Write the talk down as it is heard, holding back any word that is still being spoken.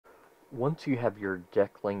once you have your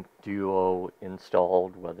Decklink Duo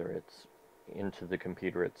installed, whether it's into the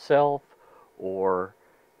computer itself or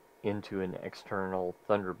into an external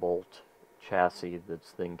Thunderbolt chassis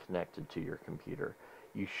that's then connected to your computer,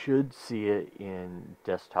 you should see it in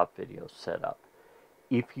desktop video setup.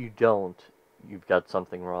 If you don't, you've got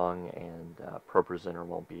something wrong, and ProPresenter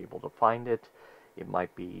won't be able to find it. It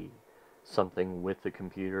might be something with the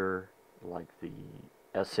computer, like the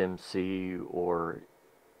SMC or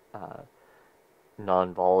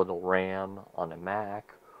non-volatile RAM on a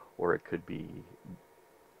Mac, or it could be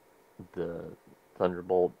the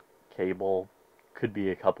Thunderbolt cable. Could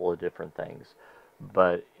be a couple of different things.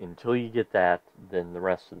 But until you get that, then the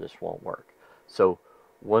rest of this won't work. So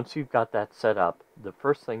once you've got that set up, the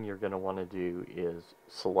first thing you're going to want to do is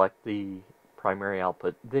select the primary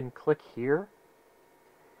output, then click here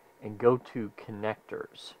and go to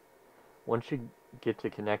connectors. Once you get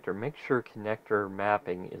to connector, make sure connector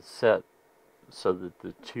mapping is set so that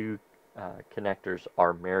the two connectors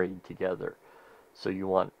are married together. So you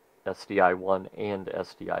want SDI1 and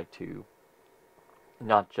SDI2,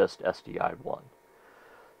 not just SDI1.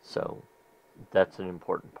 So that's an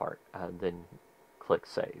important part. Then click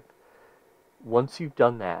Save. Once you've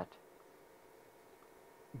done that,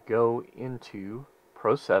 go into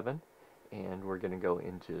Pro7, and we're going to go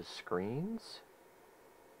into Screens.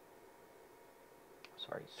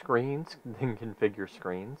 Screens, then Configure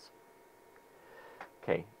Screens.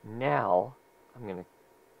 Okay, now I'm going to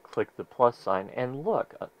click the plus sign, and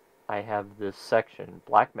look, I have this section,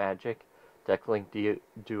 Blackmagic Decklink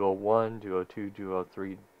Duo1, Duo2,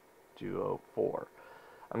 Duo3, Duo4.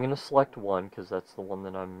 I'm going to select one because that's the one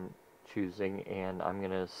that I'm choosing, and I'm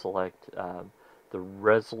going to select the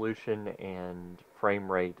resolution and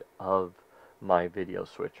frame rate of my video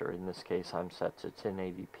switcher. In this case, I'm set to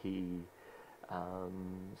 1080p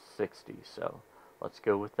 60, so let's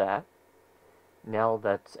go with that. Now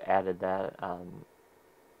that's added that,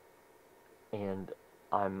 and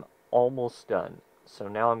I'm almost done. So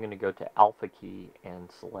now I'm going to go to Alpha key and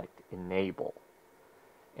select Enable,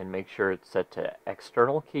 and make sure it's set to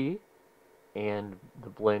external key and the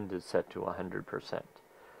blend is set to 100%.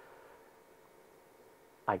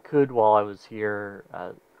 I could, while I was here,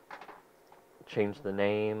 change the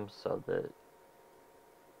name so that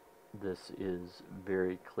this is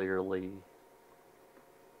very clearly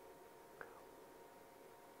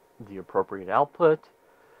the appropriate output,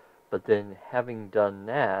 but then having done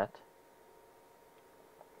that,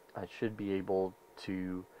 I should be able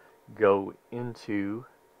to go into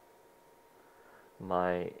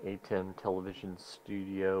my ATEM Television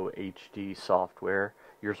Studio HD software.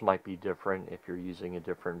 Yours might be different if you're using a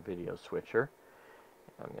different video switcher.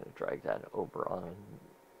 I'm going to drag that over on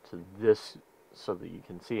to this so that you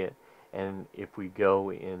can see it. And if we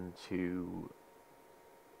go into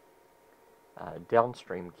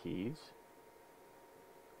downstream keys,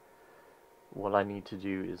 what I need to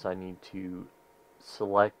do is I need to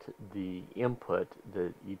select the input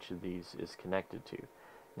that each of these is connected to.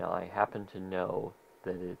 Now I happen to know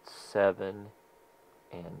that it's 7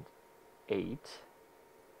 and 8.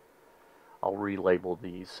 I'll relabel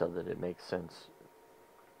these so that it makes sense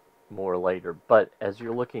more later, but as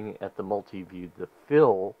you're looking at the multi-view, the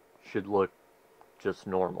fill should look just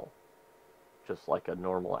normal, just like a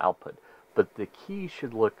normal output, but the key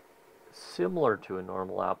should look similar to a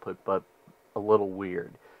normal output, but a little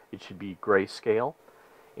weird. It should be grayscale.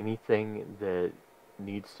 Anything that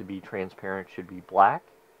needs to be transparent should be black.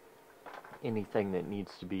 Anything that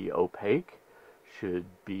needs to be opaque should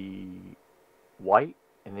be white,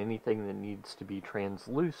 and anything that needs to be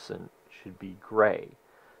translucent should be gray.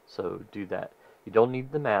 So do that. You don't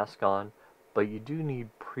need the mask on, but you do need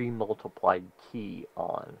pre-multiplied key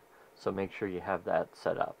on. So make sure you have that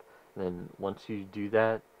set up. And then once you do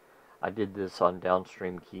that, I did this on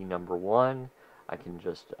downstream key number 1. I can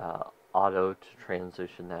just auto to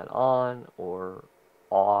transition that on or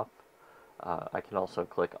off. I can also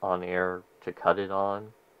click on air to cut it on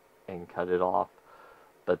and cut it off.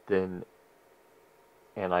 But then,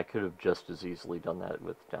 and I could have just as easily done that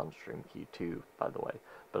with downstream key 2, by the way,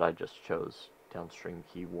 but I just chose downstream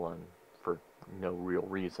key 1 for no real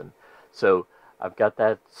reason. So I've got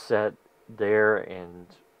that set there, and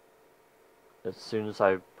as soon as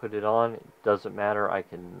I put it on, it doesn't matter, I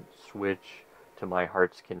can switch to my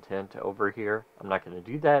heart's content over here. I'm not going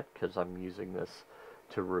to do that because I'm using this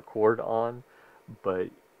to record on, but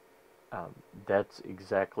that's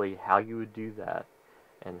exactly how you would do that,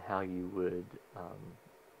 and how you would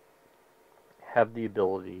have the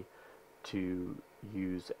ability to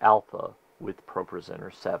use alpha with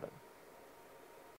ProPresenter 7.